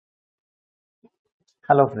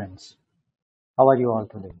Hello friends, how are you all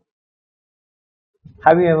today?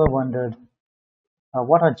 Have you ever wondered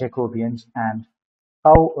what are Jacobians and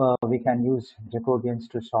how we can use Jacobians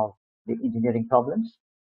to solve the engineering problems?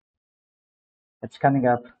 It's coming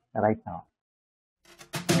up right now.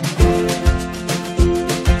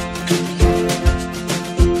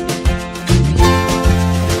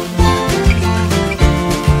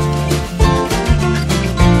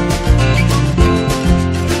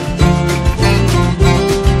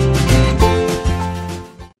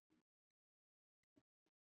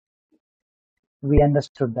 We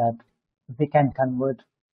understood that we can convert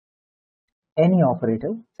any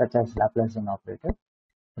operator, such as Laplacian operator,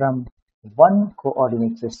 from one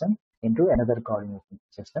coordinate system into another coordinate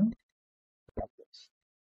system like this.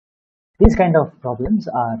 These kind of problems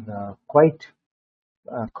are quite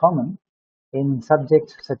common in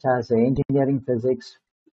subjects such as engineering physics,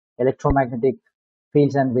 electromagnetic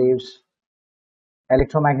fields and waves,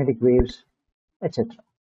 electromagnetic waves, etc.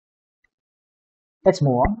 Let's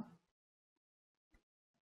move on.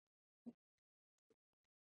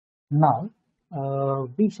 Now,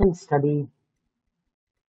 we shall study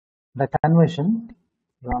the conversion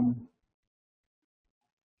from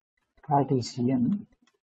Cartesian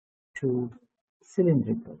to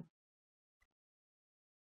cylindrical.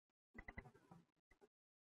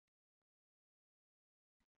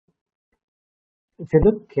 If you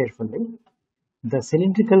look carefully, the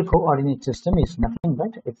cylindrical coordinate system is nothing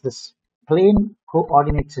but it's this plane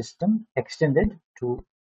coordinate system extended to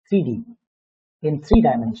 3D in 3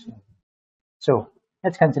 dimensions. So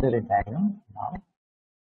let's consider a diagram now.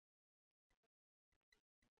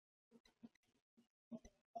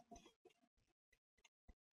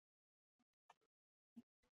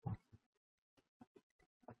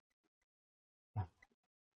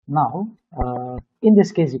 Now, in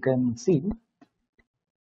this case, you can see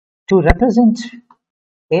to represent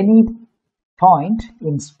any point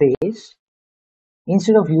in space,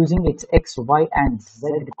 instead of using its x, y, and z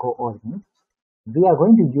coordinates, we are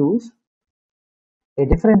going to use a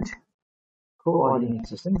different coordinate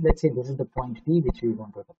system. Let's say this is the point P which we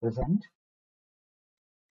want to represent,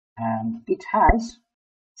 and it has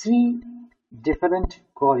 3 different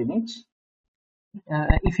coordinates.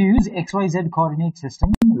 If you use XYZ coordinate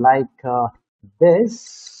system like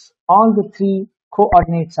this, all the 3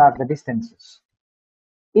 coordinates are the distances.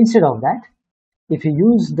 Instead of that, if you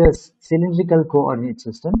use this cylindrical coordinate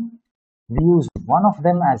system, we use one of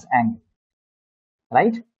them as angle,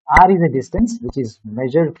 right? R is a distance which is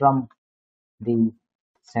measured from the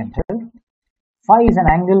center. Phi is an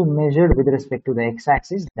angle measured with respect to the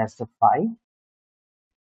x-axis, that's the phi.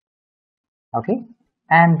 Okay,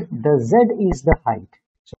 and the z is the height.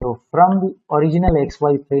 So from the original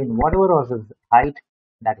xy plane, whatever was the height,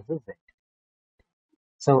 that is the z.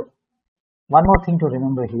 So one more thing to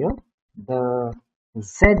remember here, the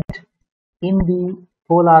z in the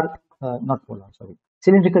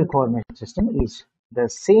cylindrical coordinate system is the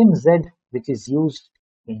same z which is used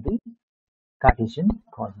in the Cartesian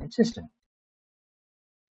coordinate system.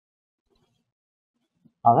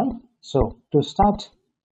 All right, so to start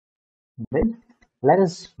with, let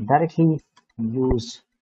us directly use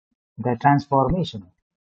the transformation,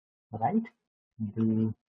 right?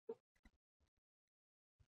 The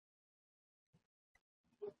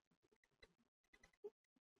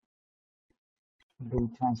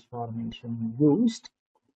transformation used,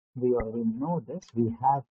 we already know this, we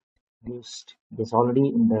have used this already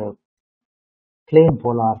in the plane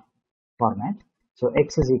polar format. So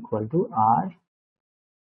x is equal to r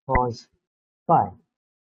cos phi,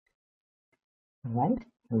 right?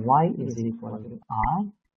 Y is equal to r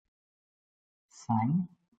sin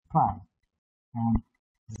phi, and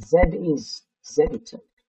z is z itself.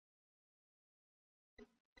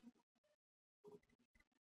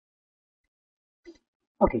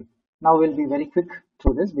 Okay, now we'll be very quick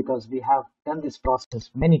through this because we have done this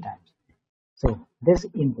process many times. So this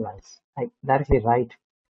implies, I directly write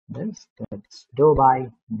this, that's dou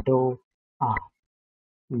by dou r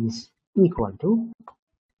is equal to,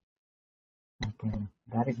 I can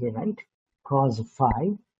directly write cos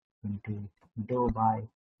phi into dou by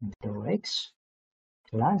dou x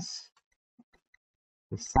plus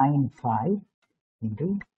the sin phi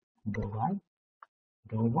into dou by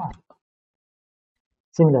dou y.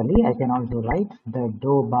 Similarly, I can also write the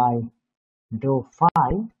dou by dou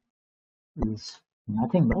phi is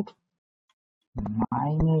nothing but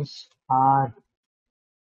minus r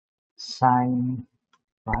sin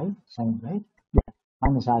phi, right? Yeah,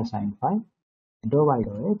 minus r sin phi dou by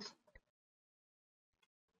dou x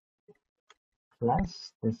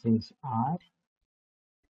plus this is r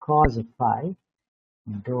cos phi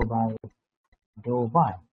dou by dou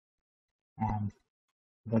y, and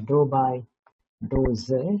the dou by dou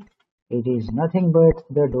z, it is nothing but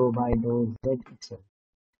the dou by dou z itself.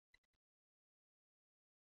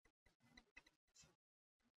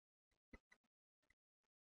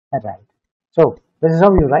 Right. So this is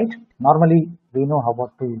how you write. Normally we know how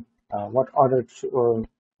what order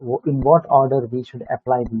in what order we should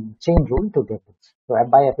apply the chain rule to get this. So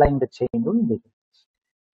by applying the chain rule, we get this.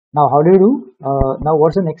 Now how do you do? Now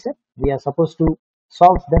what's the next step? We are supposed to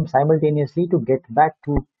solve them simultaneously to get back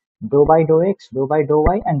to dou by dou x, dou by dou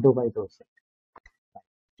y, and dou by dou z.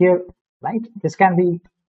 Here, right? This can be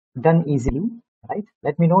done easily, right?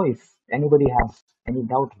 Let me know if anybody has any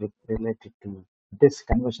doubt related to this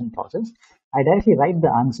conversion process. I directly write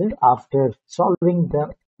the answer after solving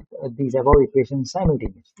these above equations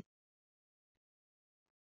simultaneously.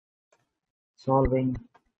 Solving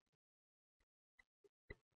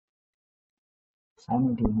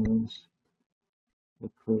simultaneous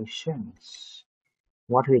equations.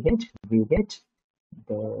 What we get? We get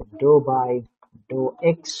the dou by dou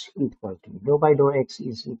x equal to, dou by dou x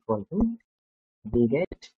is equal to, we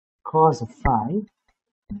get cos phi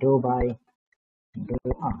dou by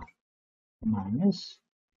dou r minus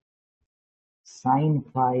sin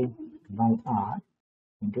phi by r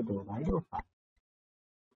into dou by dou phi.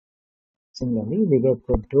 Similarly, we get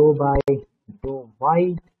the dou by dou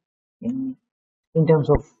y in terms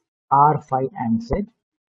of r, phi, and z,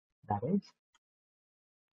 that is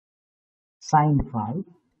sin phi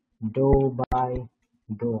dou by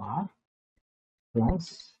dou r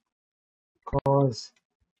plus cos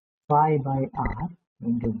phi by r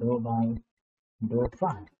into dou by dou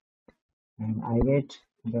phi, and I get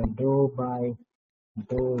the dou by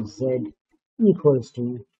dou z equals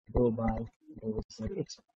to dou by dou z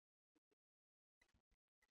itself.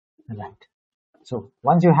 Right. So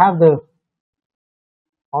once you have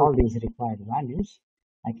all these required values,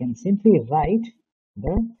 I can simply write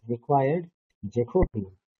the required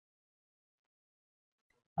Jacobian.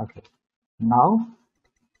 Okay. Now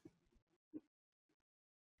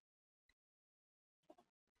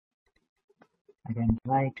I can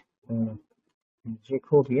write the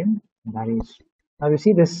Jacobian, that is, now you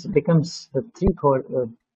see this becomes the 3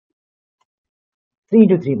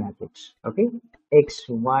 into 3 matrix. Okay, x,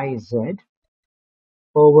 y, z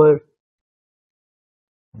over,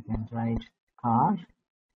 I can write r,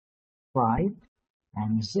 phi,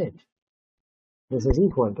 and z. This is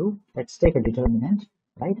equal to, let's take a determinant,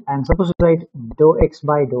 right? I'm supposed to write dou x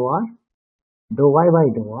by dou r, dou y by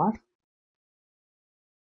dou r,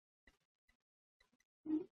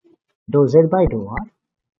 dou z by dou r,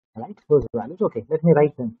 right? Those values. Okay, let me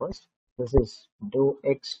write them first. This is dou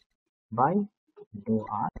x by dou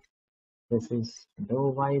r. This is dou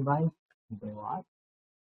y by dou r.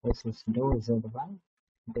 This is dou z by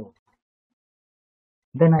dou.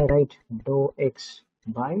 Then I write dou x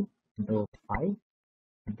by dou phi,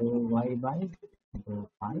 dou y by dou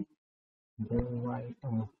phi, dou y,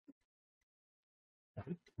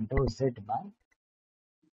 dou z by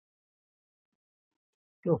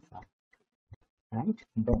dou phi. Right?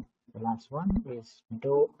 Then the last one is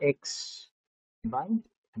dou x by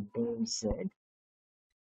dou z,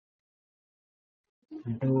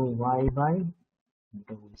 dou y by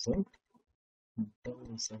dou z,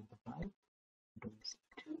 dou z by dou z.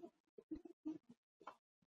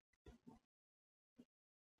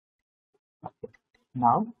 Okay.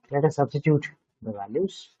 Now let us substitute the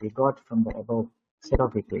values we got from the above set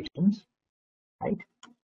of equations. Right?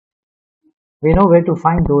 We know where to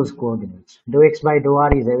find those coordinates. Dou x by dou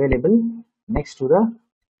r is available next to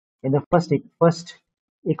in the first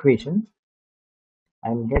equation. I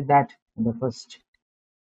will get that in the first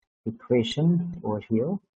equation over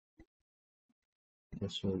here.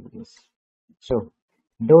 Just show you this. So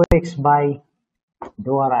dou x by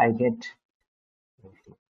dou r I get over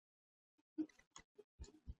here.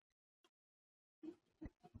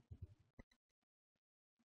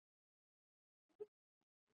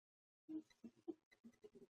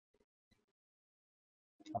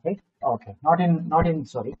 Okay, not in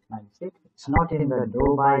sorry, my mistake. It's not in the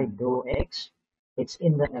dou by dou x, it's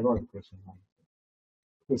in the above equation.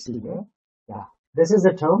 You see here? Yeah. This is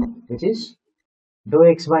the term which is dou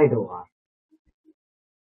x by dou r.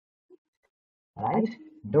 Right?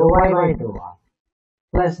 Dou y by dou r.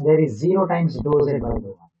 Plus there is 0 times dou z by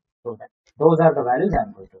dou r. So those are the values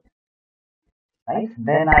I'm going to get. Right?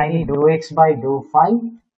 Then I need dou x by dou phi,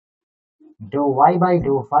 dou y by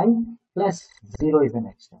dou phi, plus 0 is the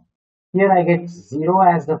next term. Here I get 0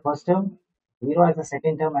 as the first term, 0 as the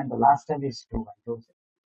second term, and the last term is dou y dou z.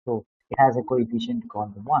 So it has a coefficient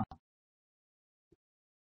called 1.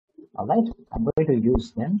 Alright, I'm going to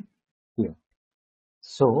use them here.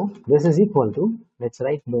 So this is equal to, let's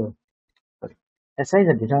write the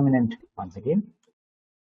determinant once again.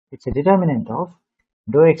 It's a determinant of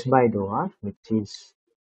dou x by dou r, which is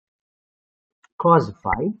cos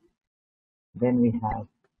phi. Then we have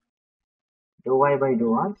dou y by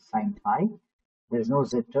dou r sin phi. There's no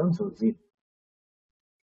z term, so 0.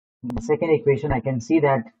 In the second equation, I can see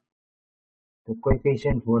that the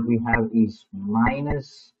coefficient what we have is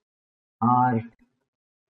minus r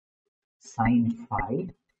sin phi.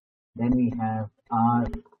 Then we have r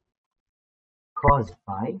cos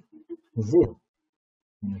phi 0.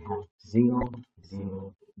 We have 0,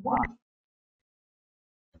 0, 1.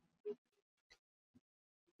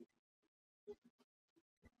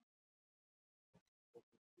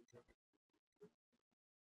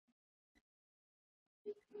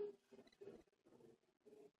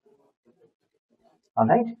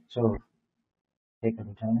 Alright, so take a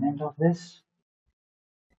determinant of this.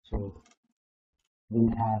 So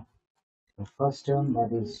we'll have the first term,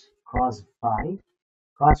 that is cos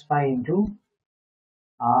phi into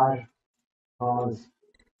r cos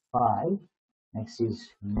phi. Next is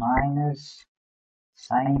minus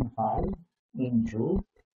sin phi into,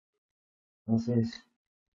 this is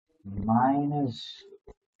minus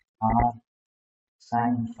r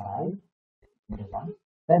sin phi into 1,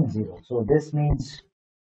 then 0. So this means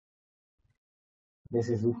this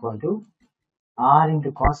is equal to r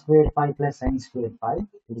into cos squared phi plus sin squared phi,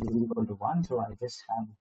 which is equal to 1. So I just have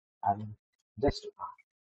having just r.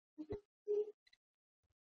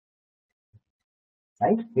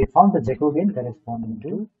 Right? We found the Jacobian corresponding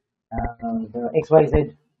to the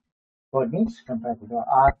xyz coordinates compared to the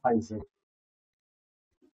r phi z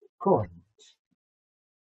coordinates.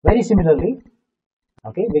 Very similarly,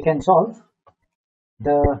 okay, we can solve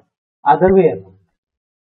the other way around.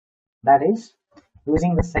 That is,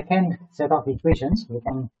 using the second set of equations, we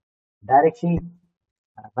can directly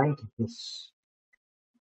write this,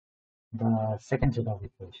 the second set of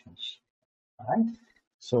equations. Alright,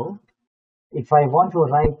 so if I want to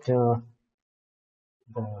write the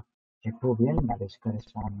Jacobian, that is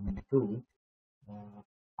corresponding to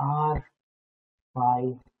r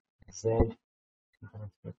phi z with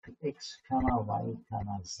respect to x comma y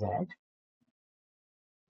comma z,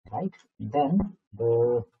 right? Then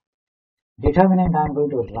the determinant I'm going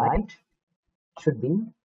to write should be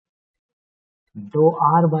dou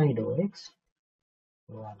r by dou x,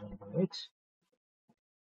 dou r by dou x,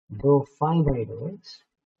 dou phi by dou x,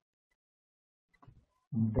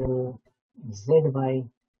 dou z by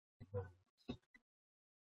dou x.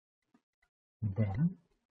 Then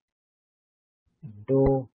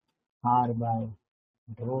dou r by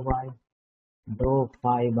dou y, dou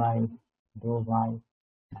phi by dou y,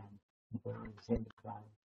 and dou z by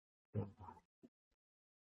dou y.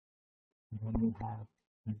 Then we have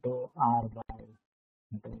dou r by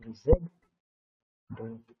dou z,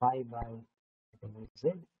 dou phi by dou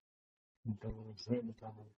z, dou z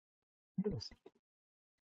by dou z.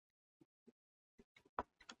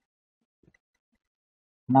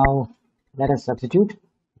 Now let us substitute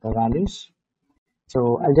the values.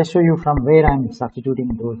 So I'll just show you from where I'm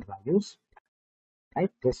substituting those values. Right,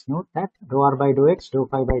 just note that dou r by dou x, dou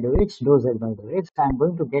phi by dou x, dou z by dou x, I'm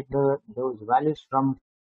going to get those values from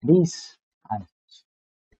these answers.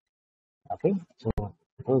 Okay, so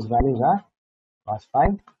those values are cos phi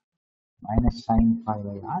minus sin phi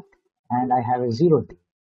by r, and I have a 0 here.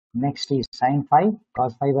 Next is sin phi,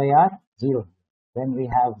 cos phi by r, 0. Then we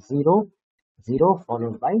have 0, 0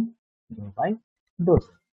 followed by dou by dou z.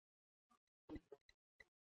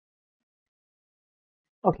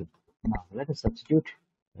 Okay, now let us substitute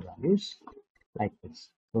the values like this.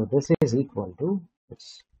 So this is equal to,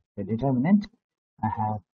 it's the determinant. I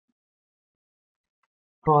have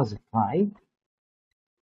cos phi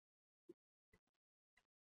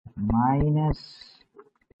minus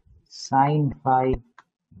sin phi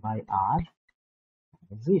by r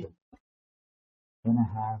 0. Then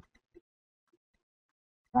I have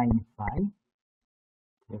sin phi,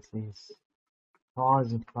 this is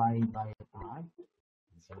cos phi by r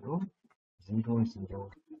 0, 0,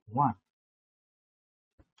 0, 1.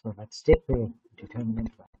 So let's take the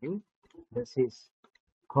determinant value. This is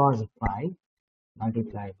cos phi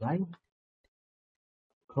multiplied by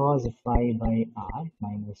cos phi by r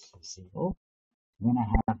minus 0. Then I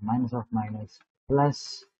have minus of minus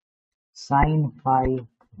plus sin phi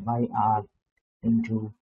by r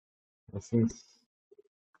into, this is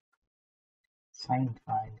sin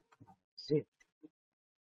phi minus 0.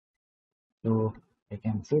 So I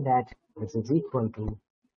can say that this is equal to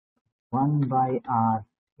 1 by r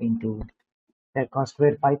into that cos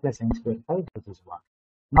squared phi plus sin squared phi, which is 1.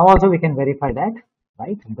 Now also we can verify that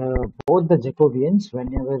right? Both the Jacobians,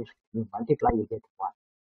 whenever you multiply, you get 1.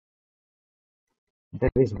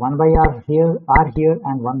 There is 1 by r here,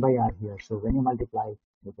 and 1 by r here. So when you multiply,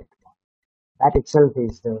 you get 1. That itself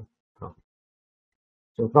is the property.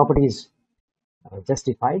 So property is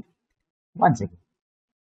justified once again.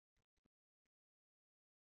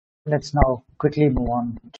 Let's now quickly move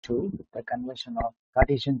on to the conversion of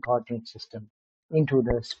Cartesian coordinate system into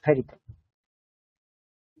the spherical.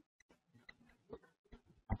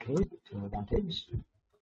 Okay, so that is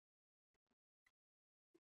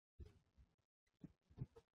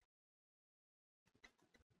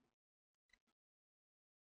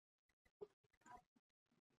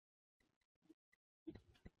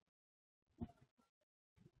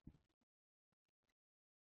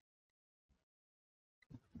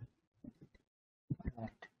right.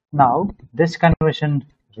 Now this conversion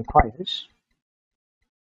requires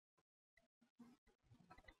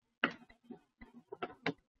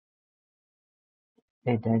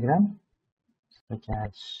a diagram such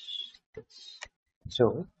as this.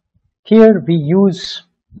 So here we use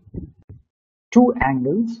 2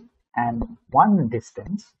 angles and 1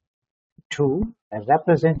 distance to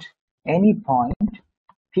represent any point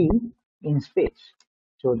P in space.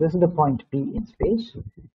 So this is the point P in space.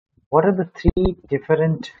 What are the 3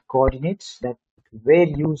 different coordinates that were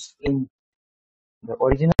used in the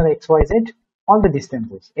original XYZ? All the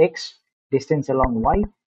distances, X, distance along Y,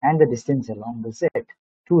 and the distance along the Z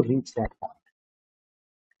to reach that point.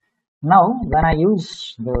 Now, when I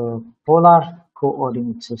use the polar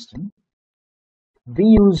coordinate system, we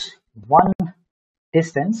use 1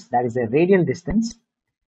 distance, that is a radial distance.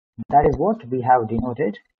 That is what we have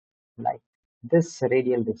denoted like this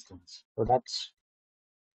radial distance. So that's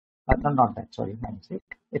no, not that, sorry, my mistake.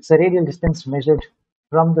 It's a radial distance measured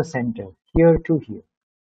from the center here to here.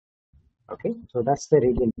 Okay, so that's the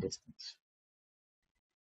radial distance.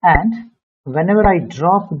 And whenever I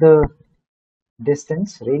drop the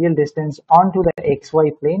distance, radial distance, onto the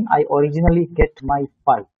XY plane, I originally get my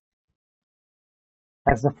phi.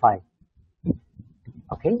 That's the phi.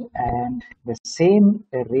 Okay, and the same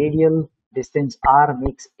radial distance r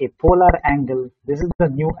makes a polar angle. This is the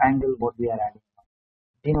new angle what we are adding,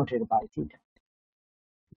 denoted by theta.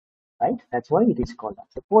 Right? That's why it is called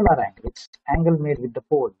as a polar angle. It's angle made with the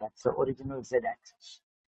pole. That's the original z-axis.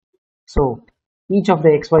 So each of the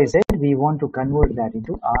xyz, we want to convert that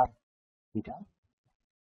into r theta.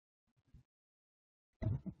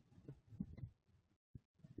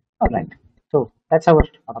 All right. So that's our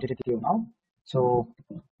objective now. So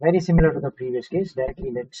very similar to the previous case.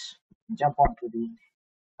 Directly, let's jump on to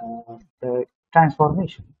the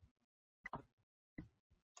transformation.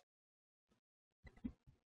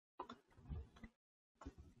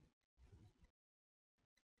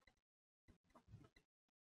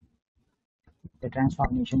 The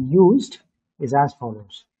transformation used is as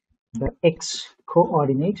follows. The x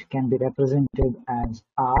coordinate can be represented as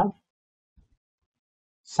r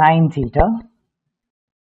sine theta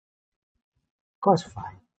cos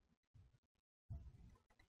phi.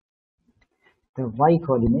 The y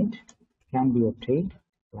coordinate can be obtained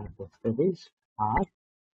like this. That is r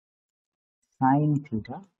sine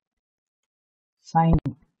theta sine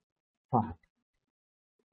phi.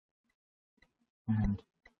 And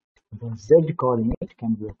the z coordinate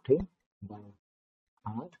can be obtained by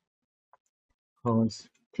r cos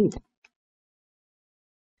theta.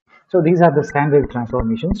 So these are the standard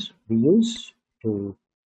transformations we use to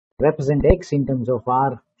represent x in terms of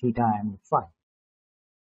r, theta, and phi.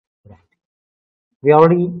 Right. We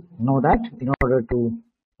already know that in order to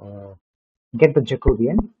get the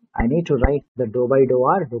Jacobian, I need to write the dou by dou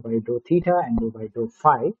r, dou by dou theta, and dou by dou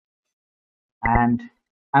phi. And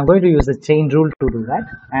I'm going to use the chain rule to do that,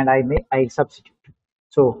 and I substitute.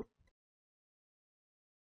 So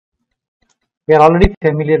we are already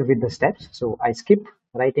familiar with the steps, so I skip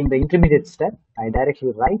writing the intermediate step. I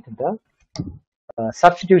directly write the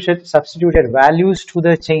substituted values to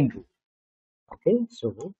the chain rule. Okay,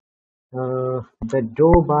 so the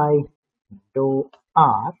dou by dou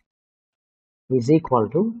r is equal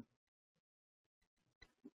to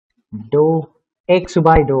dou x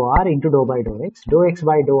by dou r into dou by dou x. Dou x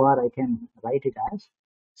by dou r, I can write it as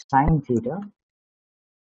sine theta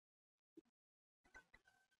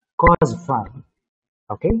cos phi,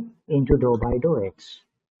 okay, into dou by dou x,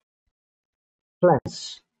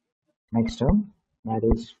 plus next term, that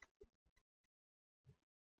is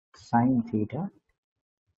sine theta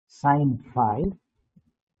sine phi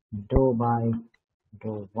dou by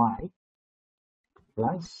dou y,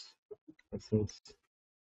 plus this is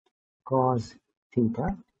cos theta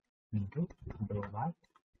into dou by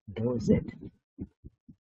dou z.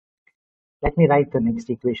 let me write the next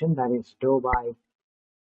equation, that is dou by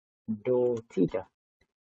dou theta.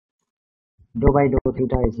 Dou by dou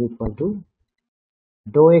theta is equal to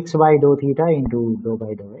dou x by dou theta into dou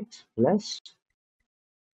by dou x plus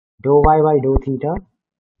dou y by dou theta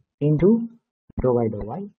into dou by dou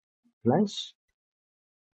y plus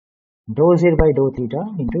dou z by dou theta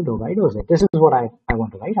into dou by dou z. This is what I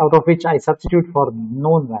want to write, out of which I substitute for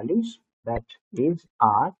known values, that is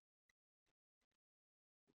r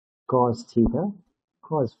cos theta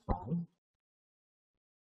cos phi.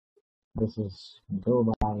 This is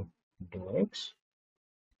dou by dou x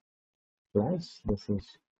plus this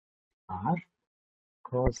is r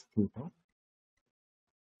cos theta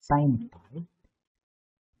sin phi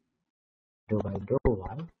dou by dou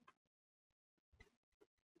y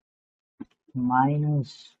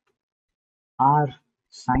minus r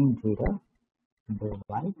sin theta dou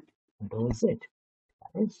by dou z.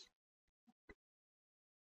 That is,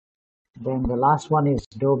 then the last one is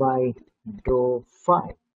dou by dou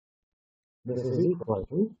phi. This is equal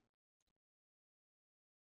to,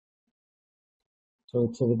 so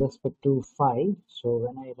it's with respect to phi. So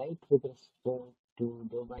when I write with respect to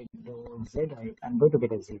dou by dou z, I'm going to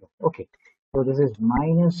get a 0. Okay, so this is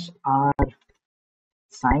minus r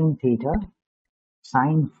sin theta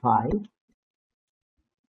sin phi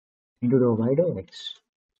into dou by dou x.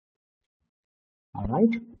 All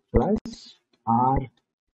right, plus r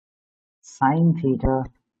sin theta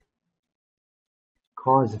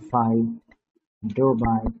cos phi dou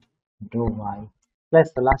by dou y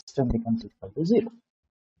plus the last term becomes equal to 0.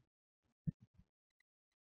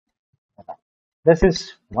 This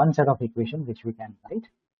is one set of equations which we can write.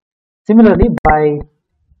 Similarly,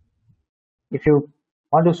 if you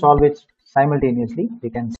want to solve it simultaneously, we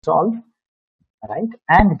can solve, right,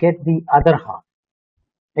 and get the other half.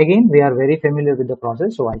 Again, we are very familiar with the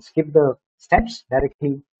process, so I skip the steps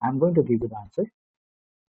directly. I'm going to give you the answer.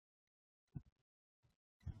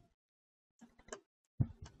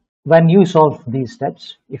 When you solve these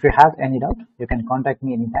steps, if you have any doubt, you can contact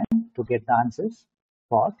me anytime to get the answers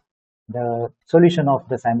for the solution of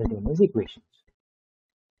the simultaneous equations.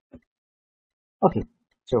 Okay,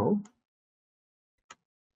 so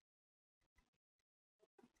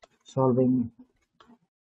solving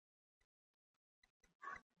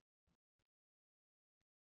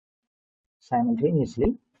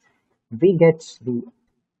simultaneously, we get the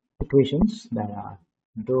equations that are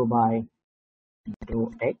dou by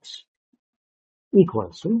dou x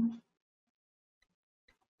equals to,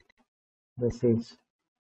 this is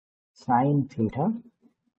sin theta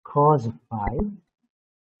cos phi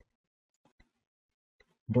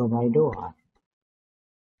dou by dou r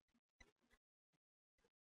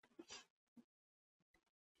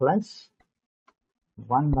plus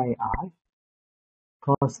 1 by r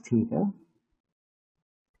cos theta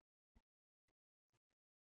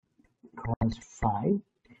cos phi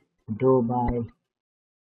dou by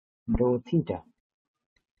dou theta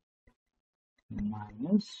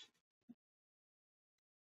minus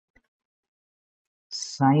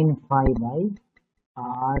sin phi by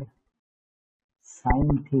r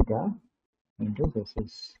sin theta into this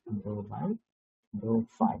is dou by dou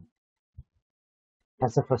phi.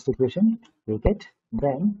 That's the first equation we get.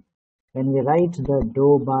 Then when we write the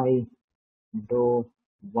dou by dou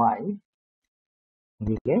y,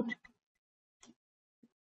 we get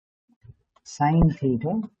sin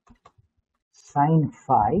theta sin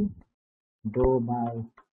phi dou by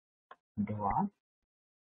dou r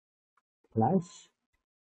plus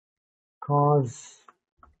cos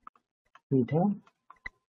theta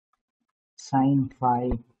sin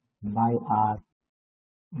phi by r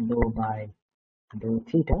dou by dou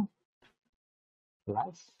theta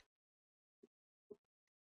plus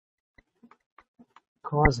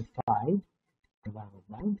cos phi divided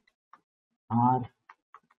by r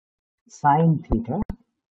sin theta,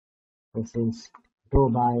 this is dou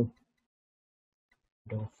by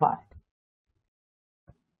dou phi.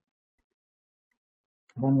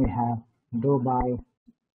 Then we have dou by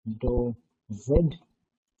dou z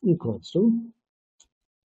equals to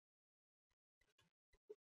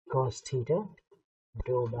cos theta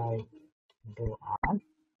dou by dou r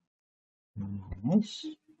minus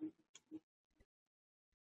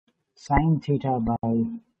sin theta by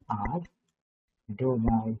r dou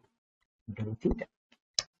by dou theta.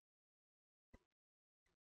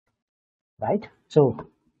 Right? So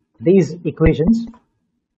these equations,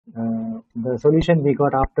 the solution we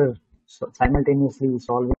got after simultaneously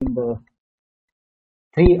solving the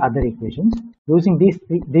three other equations, using these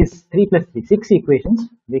 3 plus 3, 6 equations,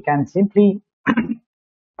 we can simply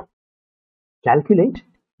calculate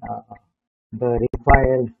the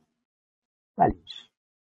required values.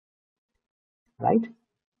 right?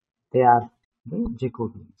 They are the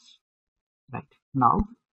Jacobians, right? Now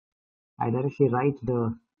I directly write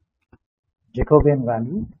the Jacobian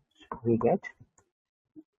value we get,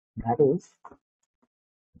 that is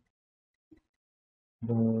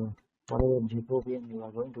the whatever Jacobian you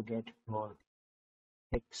are going to get for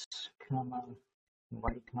x comma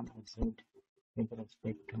y comma z with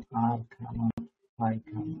respect to r comma y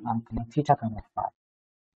comma r comma theta comma phi,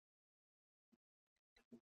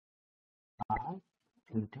 r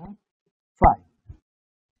theta phi.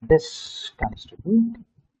 This comes to be,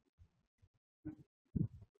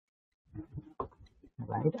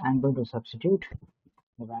 right? I'm going to substitute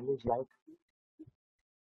the values like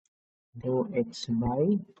dou x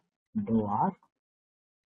by dou r,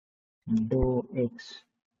 dou x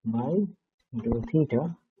by dou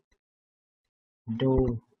theta,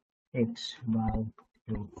 dou x by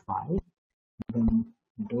dou phi, then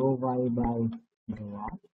dou y by dou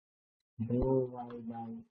r, dou y by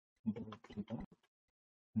dou theta,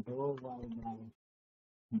 dou y by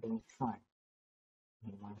dou phi.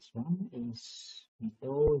 The last one is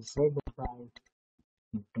dou z by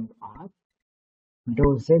dou r,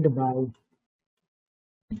 dou z by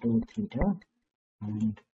dou theta,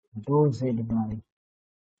 and dou z by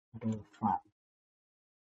dou phi.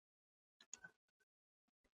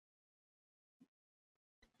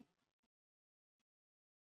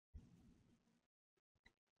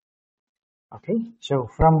 Okay, so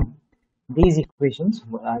from these equations,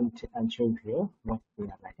 I'll show you here what we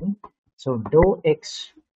are writing. So dou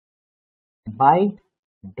x by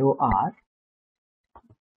dou r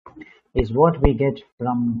is what we get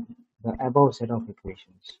from the above set of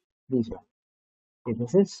equations. These one. Okay,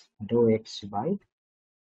 this is dou x by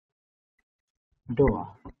dou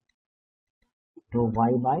r, dou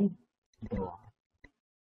y by dou r,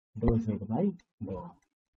 dou z by dou r.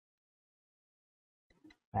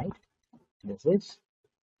 Right? This is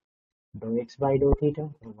dou x by dou theta,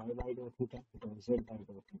 dou y by dou theta, dou z by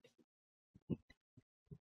dou theta.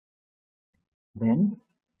 Then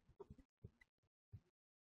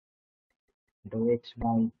dou x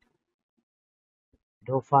by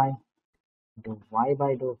dou phi, dou y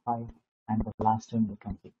by dou phi, and the last term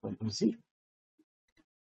becomes equal to 0.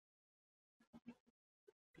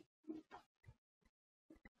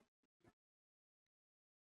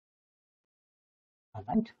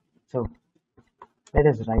 Alright, so let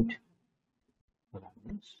us write the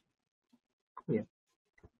values here.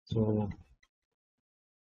 So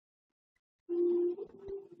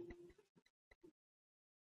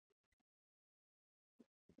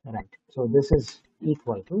right, so this is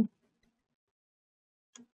equal to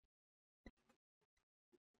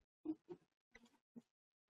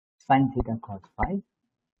sin theta cos phi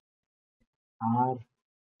r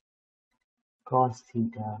cos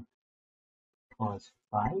theta cos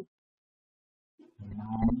phi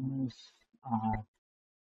minus r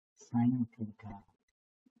sin theta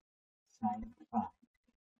sin phi.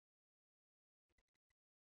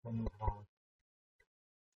 Then we have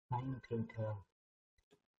sin theta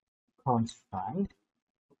cos phi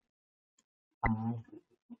r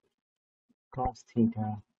cos theta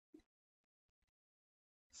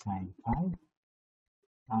sin phi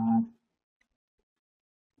r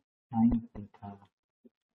sin theta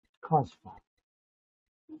cos phi.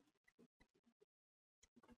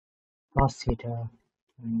 Cos theta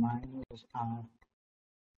minus r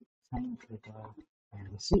sin theta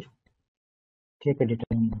and 0. Take a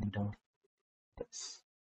determinant of this.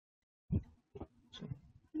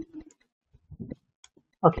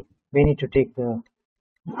 Okay, we need to take the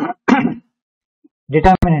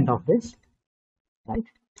determinant of this, right?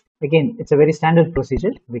 Again, it's a very standard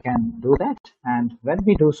procedure. We can do that, and when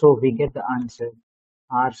we do so, we get the answer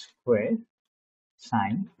r squared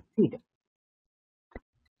sine theta.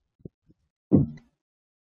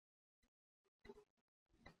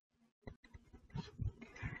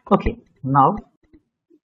 Okay, now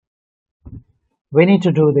we need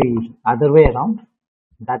to do the other way around.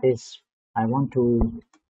 That is, I want to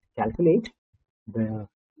calculate the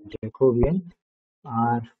Jacobian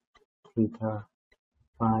r theta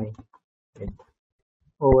phi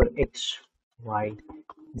over x, y,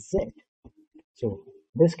 z. So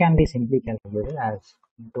this can be simply calculated as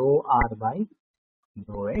dou r by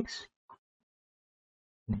dou x,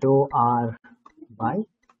 dou r by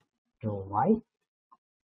dou y,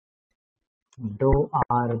 dou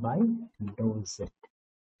r by dou z,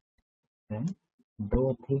 then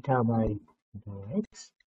dou theta by dou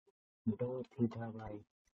x, dou theta by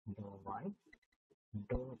dou y,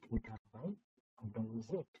 dou theta by dou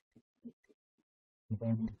z,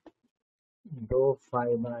 then dou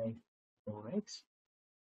phi by dou x,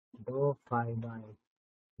 dou phi by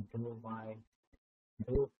dou y,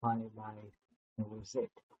 dou phi by dou z.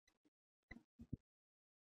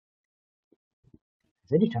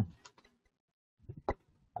 Is it written?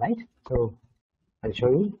 Right? So I'll show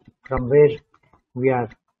you from where we are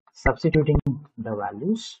substituting the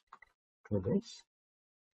values to this.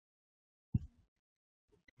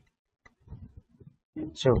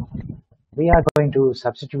 So we are going to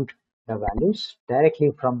substitute the values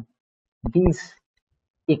directly from these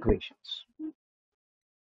equations.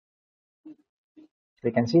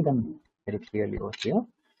 We can see them very clearly over here.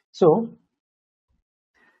 So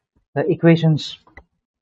the equations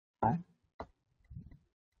are,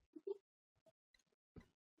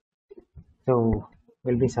 so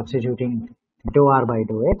we'll be substituting dou r by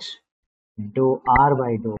dou x, dou r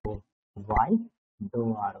by dou y,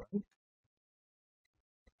 dou r by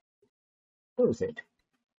dou z.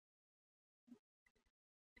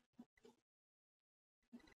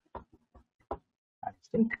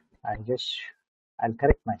 I'll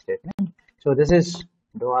correct my statement. So this is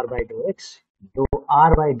dou r by dou x, dou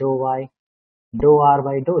r by dou y, dou r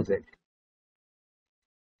by dou z.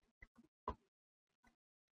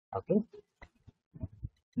 Okay,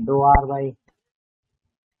 dou r by,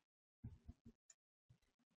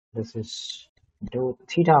 this is dou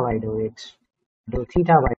theta by dou x, dou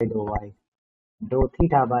theta by dou y, dou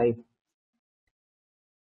theta by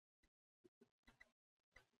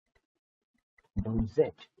dou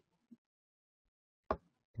z,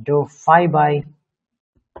 dou phi by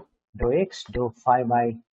dou x, dou phi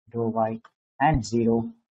by dou y, and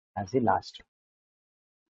 0 as the last.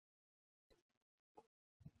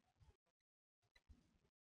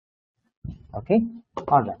 Okay,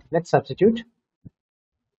 all right, let's substitute.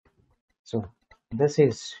 So this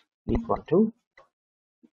is equal to,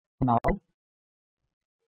 now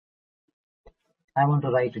I want to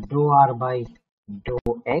write dou r by dou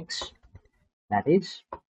x, that is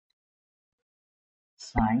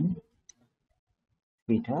sine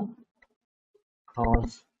theta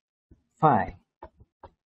cos phi.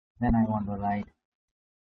 Then I want to write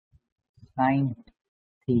sine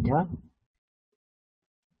theta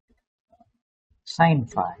sine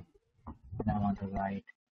phi. Then I want to write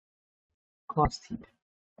cos theta.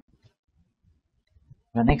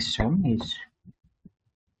 The next term is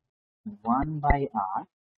 1 by r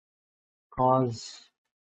cos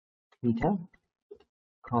theta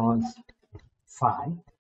cos phi,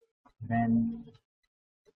 then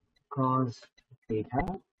cos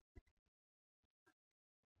theta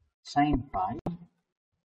sine phi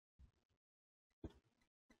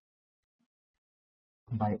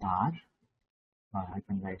by r, or I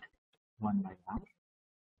can write 1 by r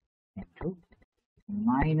into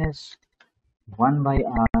minus 1 by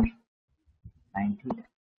r sine theta.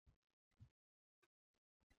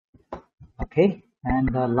 Okay, and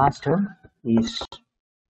the last term is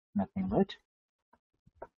nothing but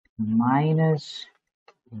minus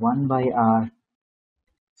 1 by r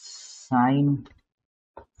sine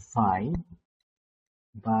phi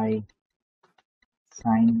by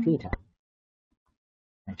sine theta.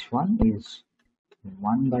 Next one is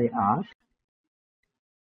 1 by r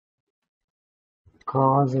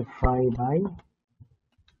cos phi by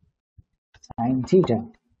sine theta,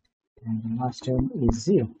 and the last term is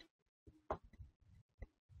 0.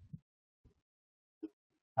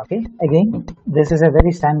 Okay, again, this is a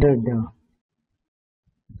very standard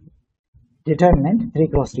determinant, 3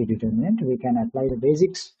 cross 3 determinant. We can apply the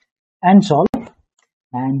basics and solve,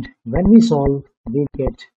 and when we solve, we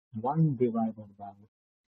get 1 divided by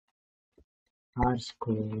r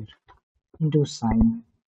squared into sine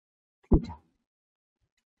theta.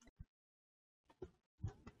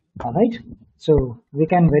 Alright, so we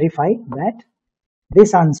can verify that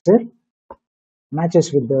this answer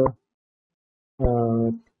matches with the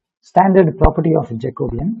standard property of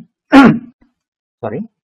Jacobian sorry,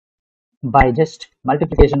 by just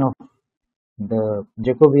multiplication of the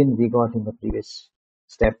Jacobian we got in the previous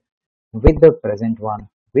step with the present one,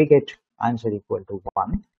 we get answer equal to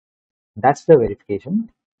 1. That's the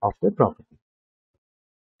verification of the property.